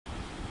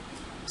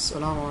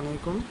Assalamu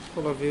alaikum,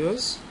 fellow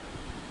viewers.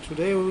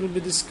 Today we will be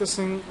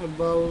discussing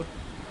about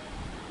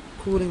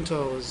cooling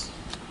towers.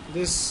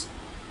 This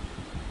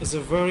is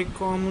a very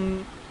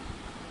common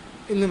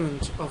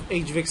element of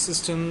HVAC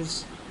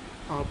systems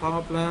or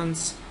power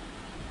plants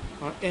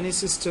or any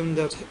system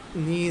that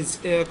needs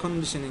air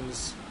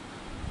conditionings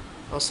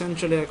or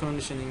central air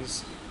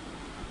conditionings.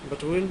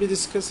 But we will be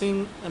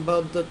discussing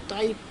about the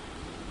type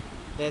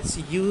that's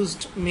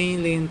used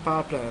mainly in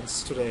power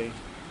plants today.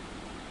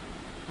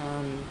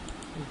 And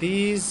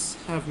these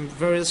have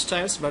various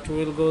types, but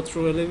we will go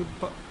through a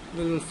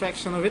little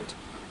fraction of it.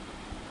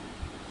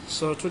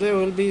 So today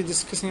we will be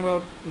discussing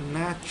about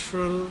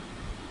natural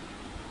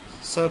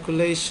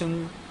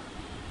circulation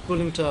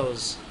cooling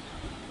towers.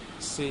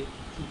 See,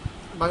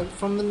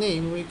 from the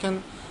name we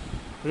can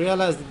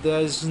realize that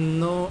there is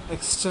no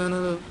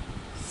external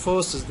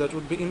forces that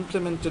would be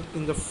implemented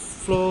in the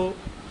flow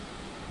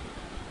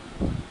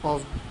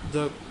of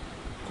the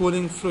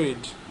cooling fluid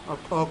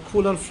or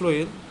coolant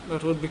fluid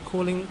that would be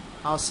cooling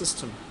our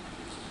system.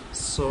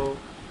 So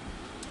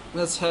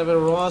let's have a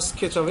raw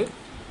sketch of it.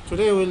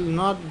 Today we will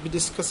not be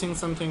discussing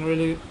something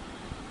really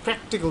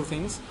practical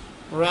things,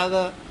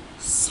 rather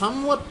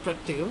somewhat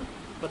practical,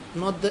 but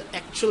not the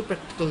actual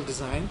practical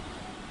design,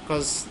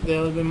 because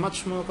there will be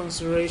much more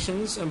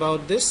considerations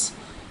about this,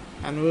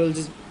 and we will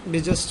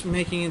be just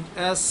making it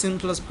as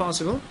simple as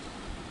possible.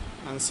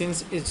 And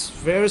since it's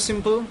very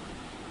simple,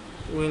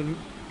 we'll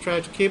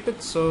try to keep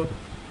it so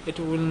it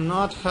will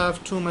not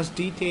have too much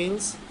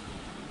details,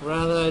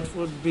 rather it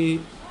would be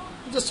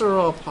just a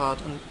raw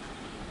part and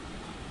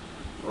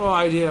raw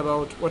idea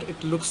about what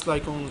it looks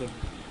like only.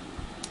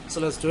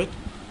 So let's do it.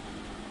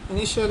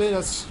 Initially,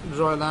 let's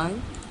draw a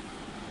line.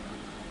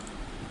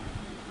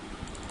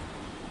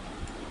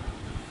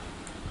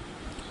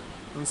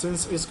 And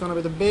since it's going to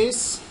be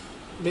the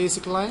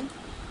basic line,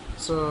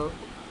 so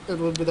it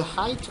will be the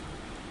height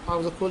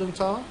of the cooling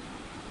tower.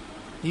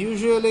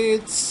 Usually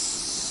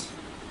it's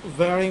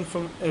varying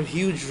from a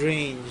huge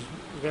range,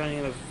 varying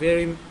in a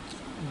very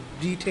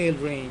detailed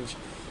range,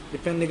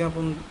 depending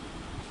upon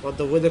what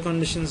the weather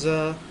conditions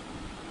are,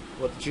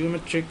 what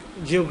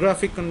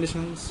geographic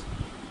conditions,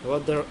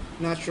 what the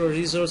natural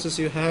resources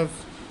you have.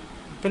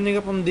 Depending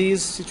upon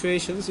these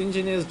situations,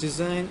 engineers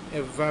design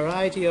a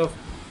variety of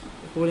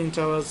cooling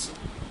towers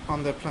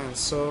on their plans.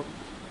 So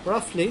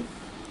roughly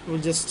we'll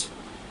just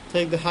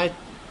take the height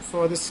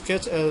for this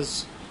sketch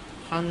as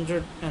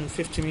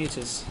 150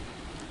 meters.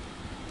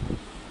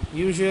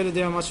 Usually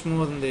they are much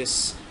more than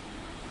this.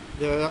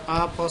 There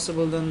are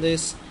possible than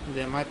this,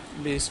 they might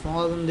be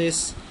smaller than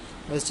this.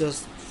 Let's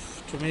just,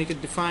 to make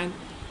it defined,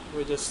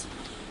 we just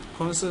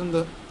consider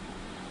the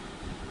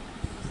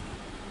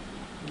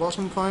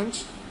bottom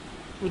point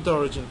with the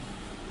origin.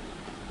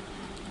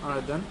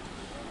 Alright then.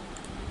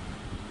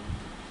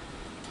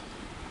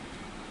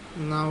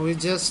 Now we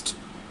just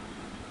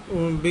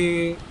will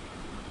be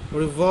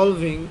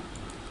revolving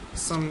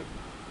some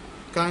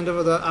kind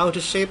of the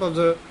outer shape of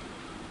the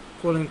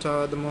cooling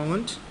tower at the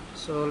moment.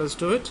 So let's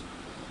do it.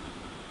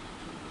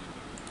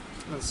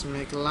 Let's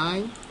make a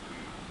line.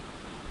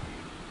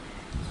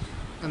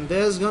 And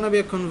there's going to be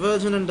a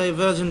convergent and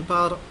divergent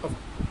part of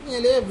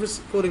nearly every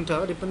cooling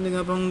tower. Depending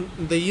upon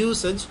the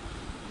usage,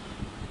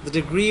 the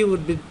degree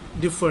would be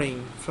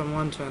differing from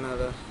one to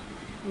another.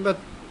 But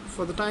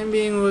for the time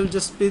being, we'll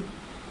just be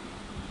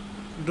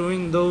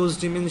doing those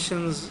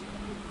dimensions.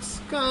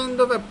 It's kind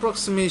of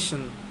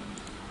approximation.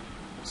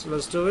 So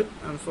let's do it.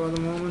 And for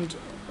the moment,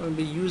 we'll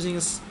be using a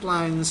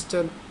spline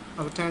instead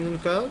of a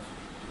tangent curve,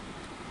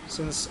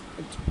 since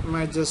it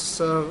might just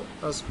serve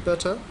us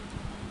better.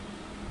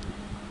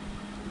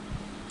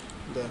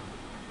 There.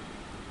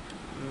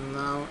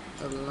 Now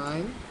a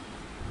line.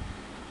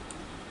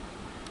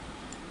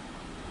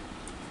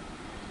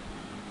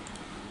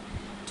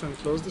 To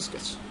enclose the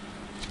sketch.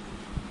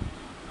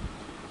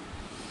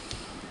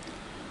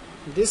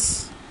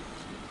 This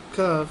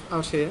curve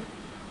out here,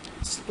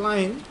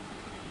 spline,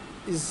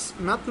 is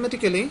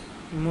mathematically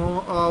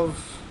more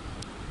of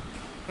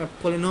a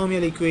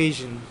polynomial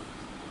equation.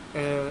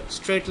 A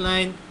straight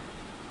line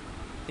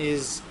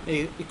is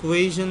an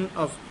equation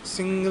of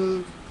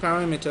single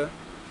parameter,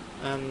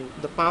 and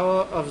the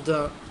power of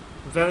the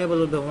variable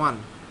will be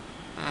 1,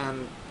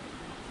 and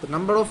the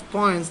number of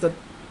points that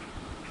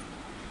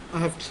I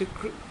have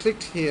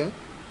clicked here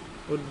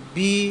would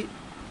be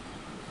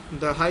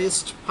the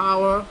highest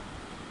power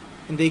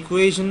in the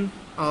equation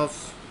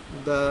of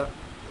the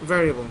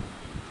variable.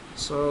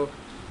 So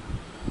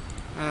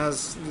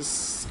as this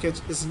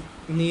sketch is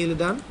nearly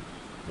done,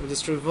 we're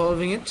just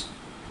revolving it,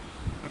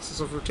 axis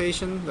of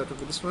rotation, that will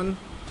be this one,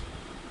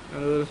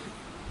 and we'll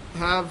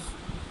have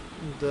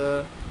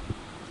the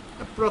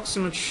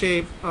approximate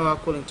shape of our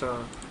cooling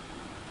tower.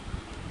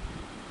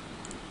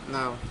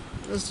 Now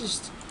let's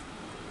just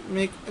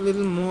make a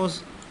little more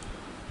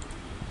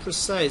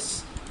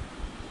precise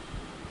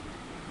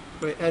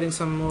by adding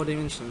some more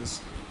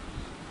dimensions.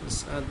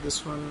 Let's add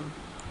this one.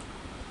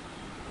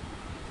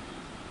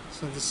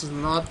 So this is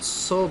not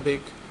so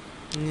big,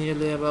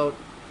 nearly about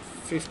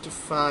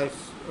 55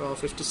 or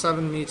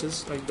 57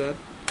 meters, like that.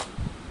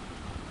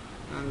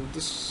 and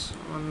this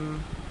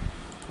one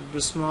would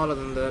be smaller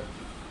than that.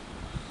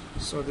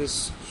 So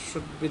this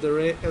should be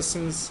the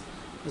essence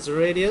is the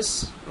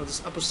radius of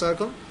this upper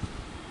circle.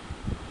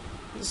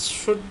 This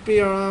should be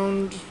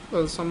around,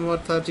 well,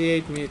 somewhat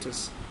 38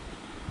 meters.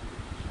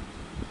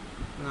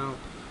 Now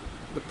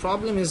the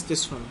problem is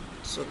this one.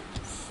 So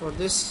for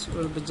this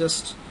we'll be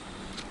just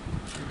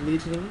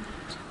deleting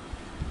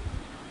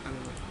and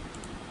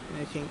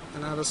making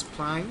another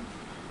spline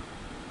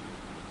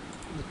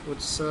that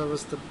would serve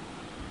as the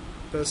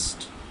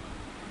best.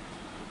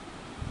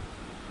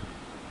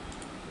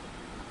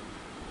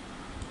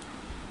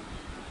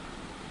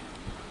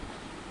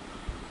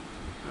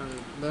 And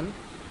then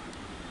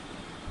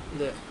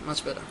there,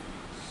 much better.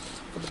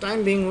 For the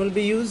time being we'll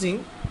be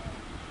using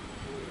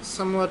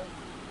somewhat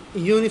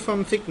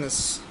uniform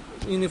thickness,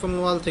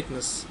 uniform wall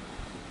thickness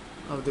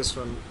of this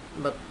one,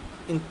 but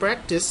in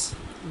practice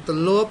the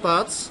lower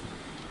parts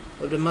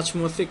will be much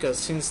more thicker,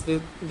 since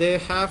they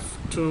have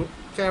to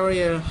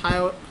carry a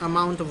higher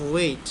amount of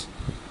weight,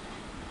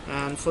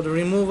 and for the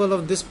removal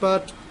of this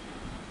part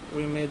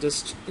we may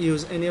just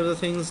use any of the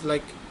things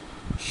like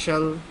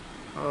shell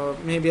or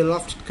maybe a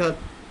lofted cut,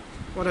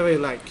 whatever you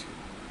like.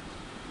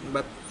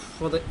 But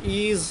for the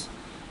ease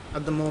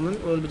at the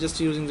moment we'll be just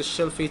using the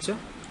shell feature,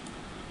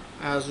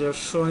 as we have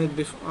shown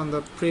it on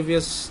the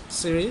previous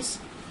series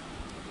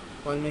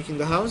while making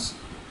the house.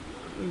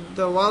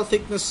 The wall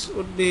thickness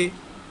would be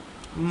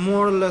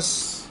more or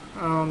less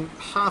around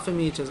half a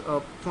meter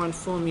or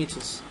 0.4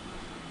 meters.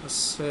 Let's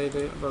say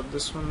about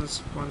this one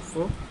is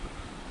 0.4,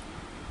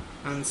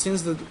 and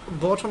since the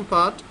bottom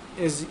part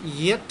is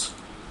yet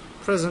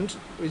present,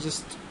 we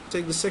just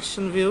take the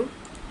section view,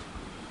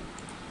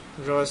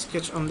 draw a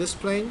sketch on this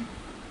plane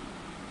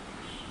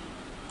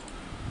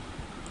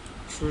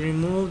to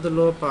remove the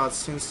lower part,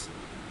 since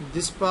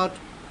this part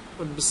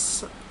would be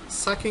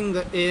sucking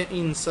the air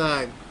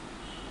inside.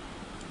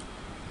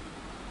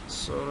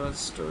 So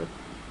let's do it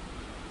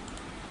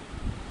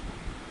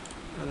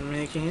and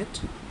making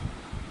it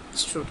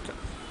extrude cut.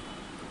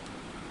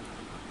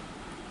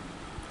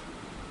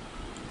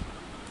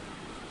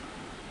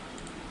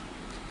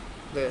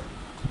 There.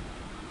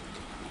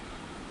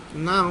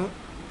 Now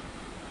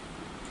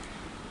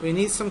we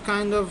need some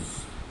kind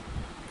of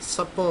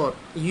support.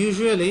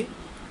 Usually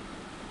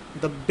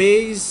the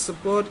base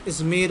support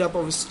is made up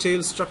of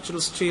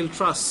structural steel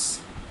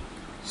truss.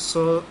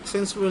 So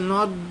since we will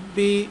not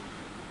be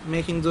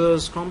making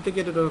those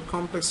complicated or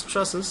complex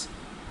trusses,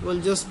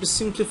 we'll just be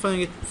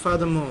simplifying it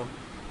furthermore.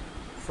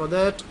 For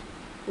that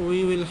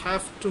we will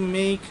have to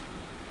make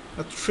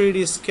a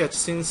 3D sketch,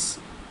 since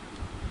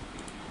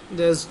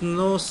there's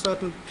no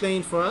certain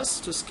plane for us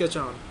to sketch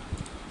on.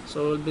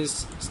 So we'll be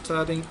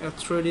starting a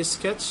 3D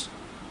sketch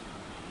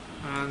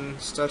and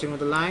starting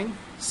with a line.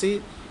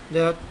 See,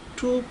 there are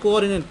two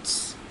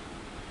coordinate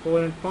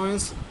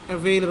points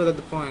available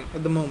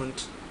at the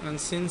moment, and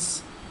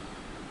since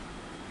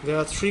there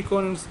are three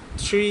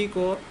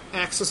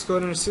axis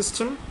coordinate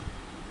system,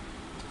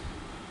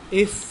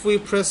 if we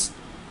press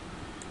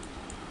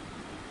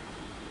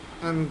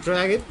and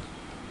drag it,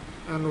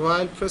 and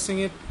while pressing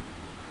it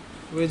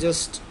we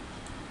just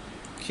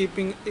keep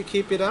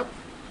it up,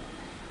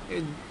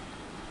 it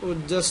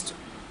would just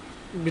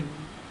be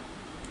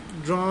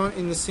drawn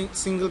in a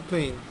single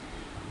plane.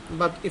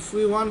 But if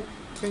we want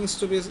things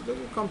to be a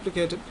little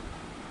complicated,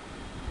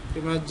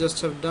 we might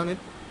just have done it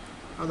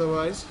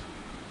otherwise,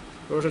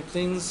 rotate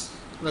things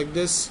like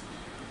this,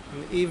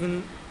 and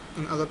even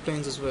in other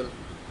planes as well.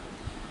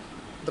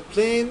 The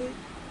plane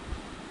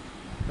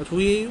that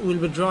we will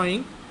be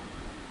drawing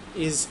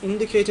is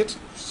indicated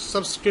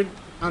subscript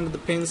under the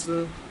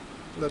pencil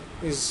that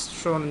is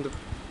shown in the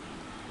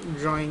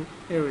drawing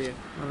area.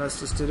 Now let's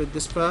just delete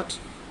this part,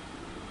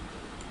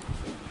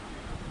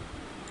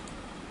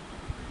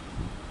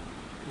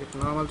 get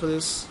normal to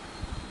this,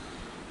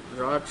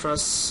 draw a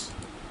truss,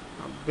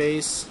 a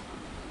base,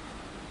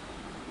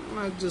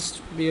 might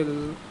just be a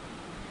little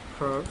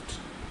curved,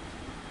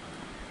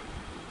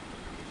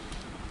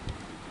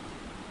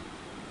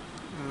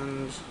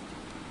 and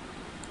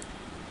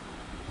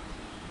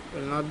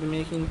will not be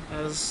making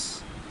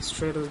as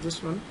straight as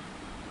this one,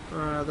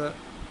 rather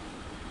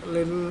a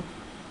little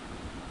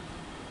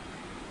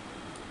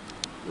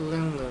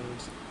lengthened.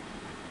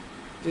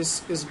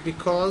 This is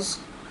because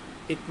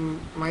it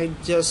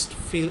might just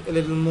feel a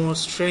little more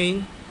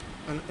strain,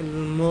 and a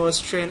little more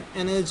strain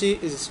energy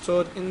is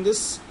stored in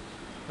this,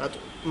 that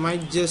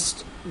might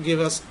just give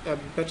us a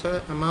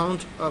better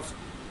amount of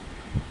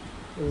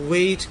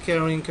weight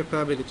carrying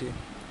capability.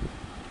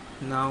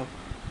 Now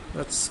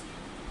let's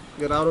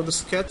get out of the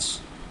sketch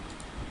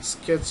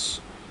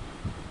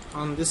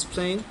on this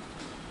plane.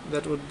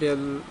 That would be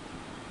a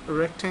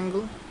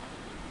rectangle,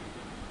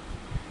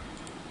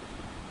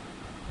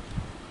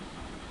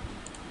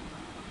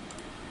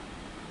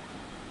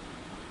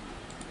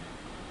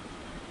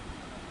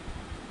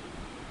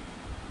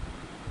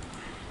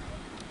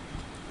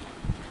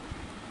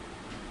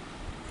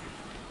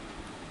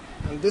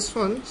 and this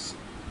one's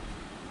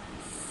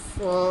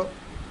for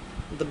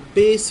the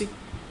basic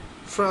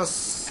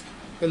truss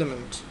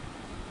element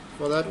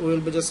For that, we will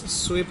be just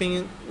sweeping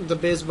in the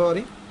base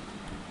body.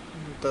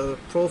 The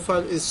profile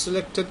is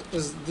selected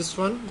as this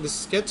one, this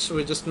sketch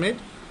we just made.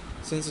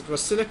 Since it was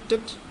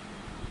selected,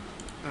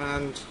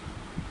 and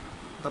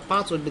the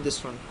path would be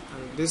this one,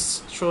 and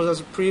this shows us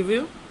a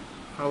preview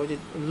how it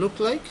would look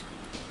like.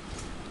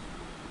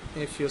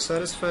 If you're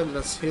satisfied,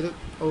 let's hit it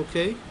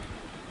OK.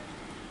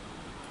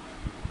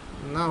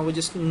 Now we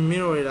just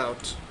mirror it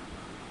out.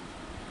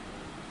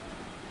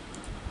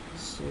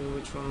 Let's see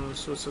which one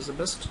suits us the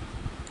best.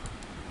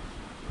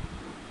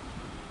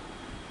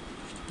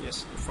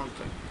 Yes, the front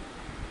plane.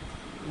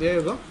 There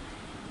you go.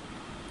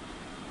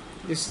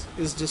 This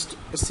is just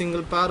a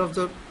single part of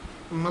the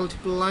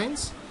multiple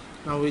lines.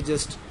 Now we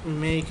just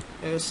make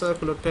a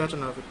circular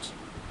pattern of it.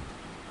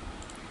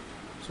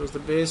 So it's the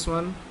base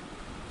one.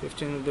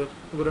 15 will be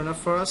good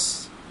enough for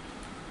us.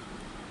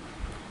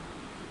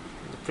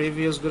 The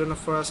preview is good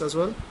enough for us as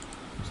well.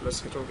 So let's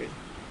hit OK.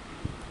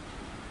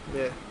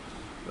 There.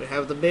 We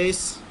have the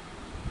base.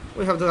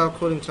 We have the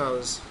cooling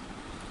towers.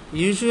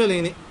 Usually,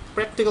 in a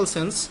practical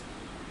sense,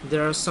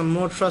 there are some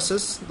more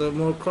trusses, the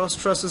more cross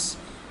trusses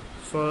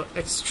for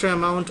extra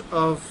amount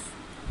of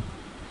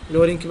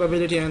loading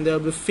capability, and there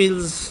will be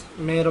fills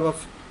made up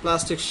of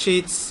plastic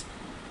sheets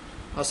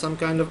or some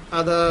kind of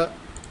other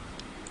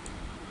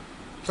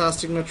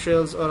plastic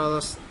materials or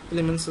other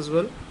elements as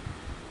well.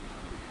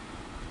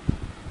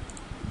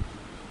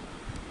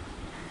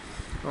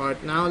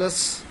 Alright, now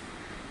let's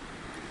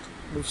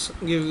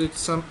give it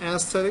some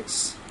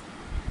aesthetics.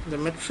 The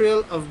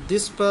material of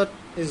this part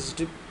is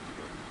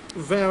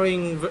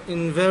varying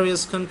in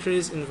various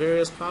countries, in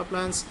various power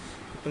plants,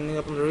 depending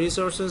upon the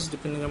resources,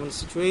 depending upon the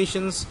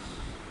situations,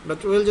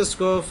 but we'll just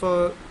go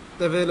for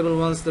the available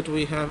ones that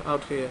we have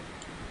out here.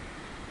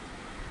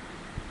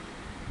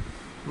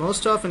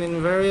 Most often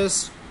in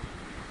various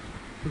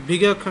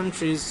bigger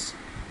countries,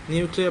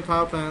 nuclear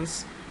power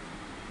plants,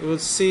 you will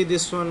see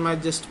this one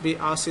might just be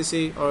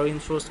RCC or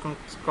reinforced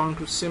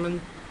concrete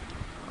cement,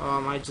 or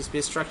might just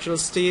be structural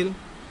steel.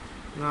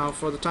 Now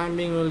for the time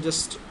being, we'll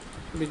just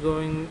be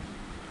going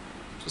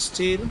to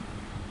steel.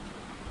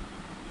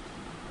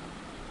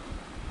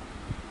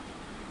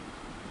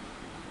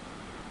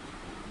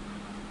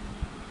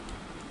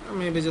 Or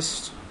maybe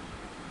just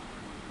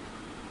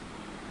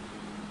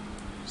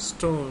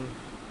stone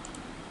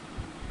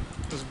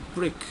as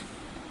brick.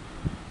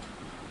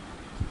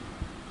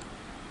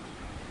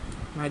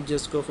 Might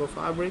just go for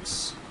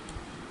fabrics.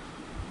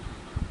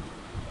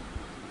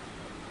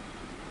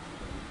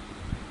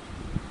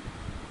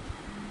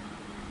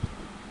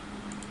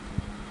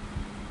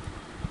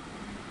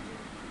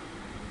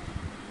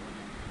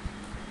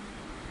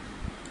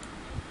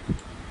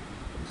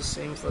 The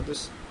same for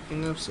this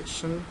inner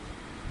section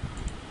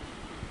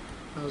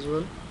as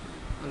well,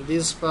 and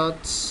these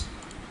parts,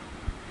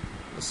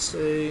 let's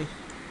say,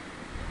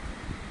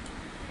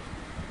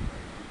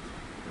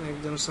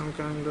 make them some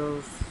kind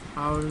of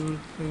iron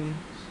thing,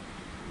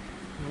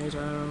 made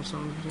iron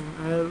something.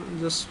 I'm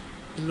just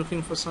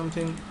looking for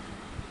something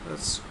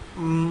that's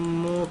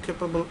more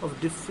capable of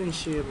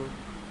differentiable.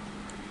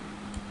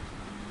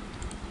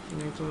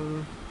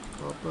 Nickel,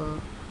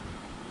 copper.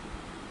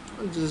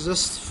 And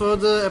just for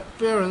the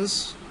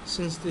appearance,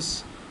 since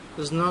this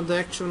is not the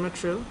actual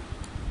material,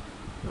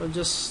 I'll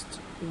just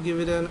give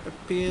it an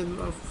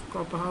appeal of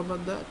copper. How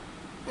about that?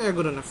 Yeah,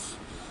 good enough.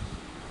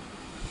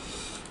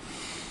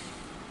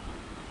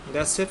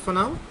 That's it for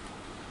now.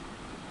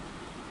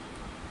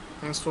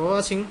 Thanks for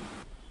watching.